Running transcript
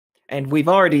And we've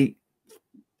already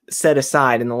set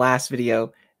aside in the last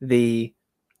video the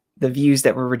views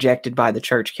that were rejected by the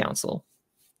church council.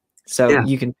 So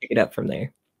you can pick it up from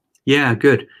there. Yeah,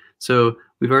 good. So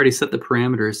we've already set the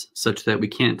parameters such that we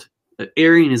can't.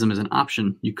 Arianism is an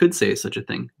option. You could say such a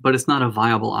thing, but it's not a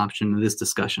viable option in this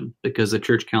discussion because the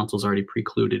church council's already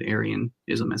precluded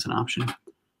Arianism as an option.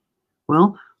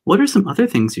 Well, what are some other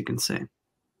things you can say?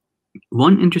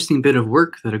 One interesting bit of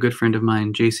work that a good friend of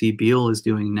mine, J.C. Beall, is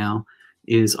doing now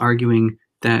is arguing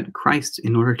that Christ,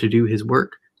 in order to do his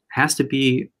work, has to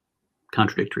be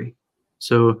contradictory.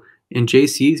 So in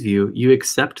JC's view, you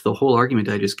accept the whole argument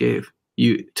I just gave,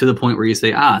 you to the point where you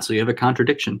say, so you have a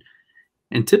contradiction.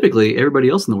 And typically, everybody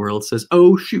else in the world says,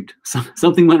 oh, shoot,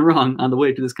 something went wrong on the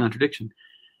way to this contradiction.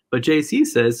 But JC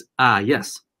says,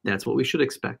 yes, that's what we should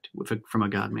expect from a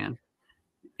God-man.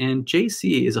 And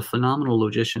JC is a phenomenal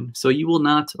logician, so you will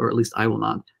not, or at least I will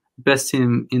not, best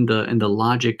him in the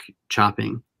logic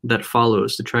chopping that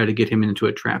follows to try to get him into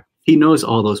a trap. He knows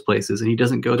all those places, and he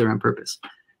doesn't go there on purpose.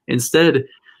 Instead,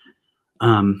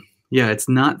 it's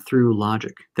not through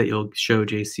logic that you'll show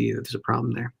JC that there's a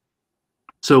problem there.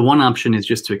 So one option is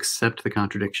just to accept the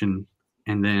contradiction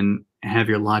and then have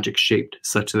your logic shaped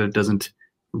such that it doesn't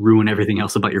ruin everything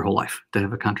else about your whole life to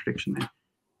have a contradiction there.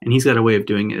 And he's got a way of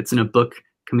doing it. It's in a book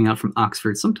coming out from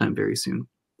Oxford sometime very soon.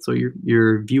 So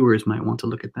your viewers might want to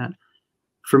look at that.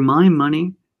 For my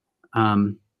money,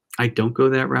 I don't go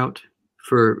that route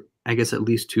for, I guess, at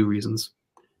least two reasons.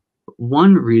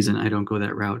 One reason I don't go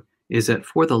that route is that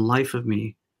for the life of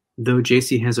me, though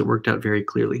JC has it worked out very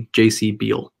clearly, JC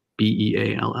Beall,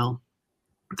 B-E-A-L-L,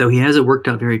 though he has it worked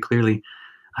out very clearly,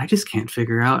 I just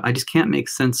can't make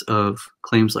sense of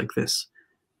claims like this.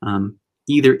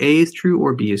 Either A is true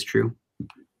or B is true.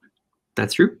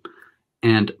 That's true.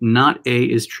 And not A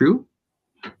is true.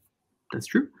 That's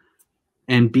true.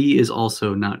 And B is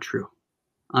also not true.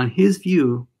 On his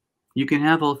view, you can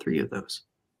have all three of those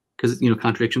because,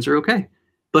 contradictions are okay.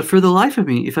 But for the life of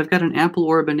me, if I've got an apple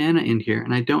or a banana in here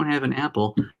and I don't have an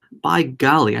apple, by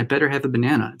golly, I better have a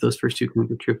banana. Those first two can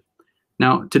be true.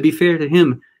 Now, to be fair to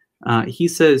him, he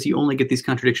says you only get these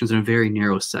contradictions in a very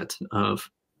narrow set of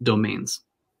domains.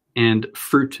 And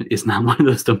fruit is not one of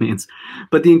those domains,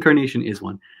 but the incarnation is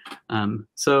one.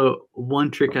 So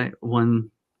one trick,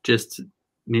 just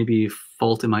maybe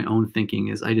fault in my own thinking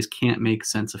is I just can't make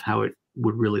sense of how it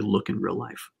would really look in real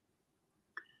life.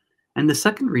 And the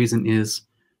second reason is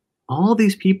all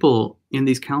these people in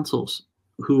these councils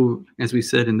who, as we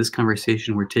said in this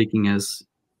conversation, we're taking as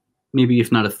maybe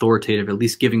if not authoritative, at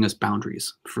least giving us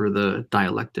boundaries for the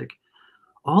dialectic.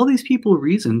 All these people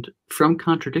reasoned from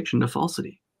contradiction to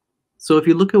falsity. So if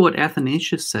you look at what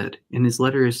Athanasius said in his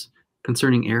letters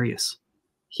concerning Arius,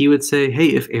 he would say, hey,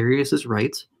 if Arius is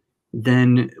right,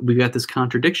 then we've got this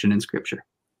contradiction in Scripture.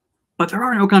 But there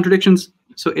are no contradictions,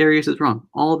 so Arius is wrong.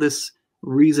 All this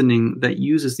reasoning that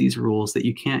uses these rules that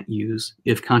you can't use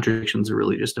if contradictions are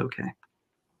really just okay.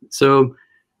 So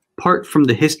part from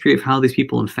the history of how these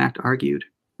people in fact argued,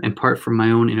 and part from my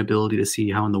own inability to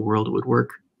see how in the world it would work,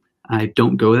 I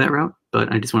don't go that route,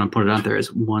 but I just want to put it out there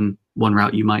as one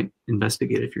route you might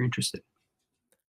investigate if you're interested.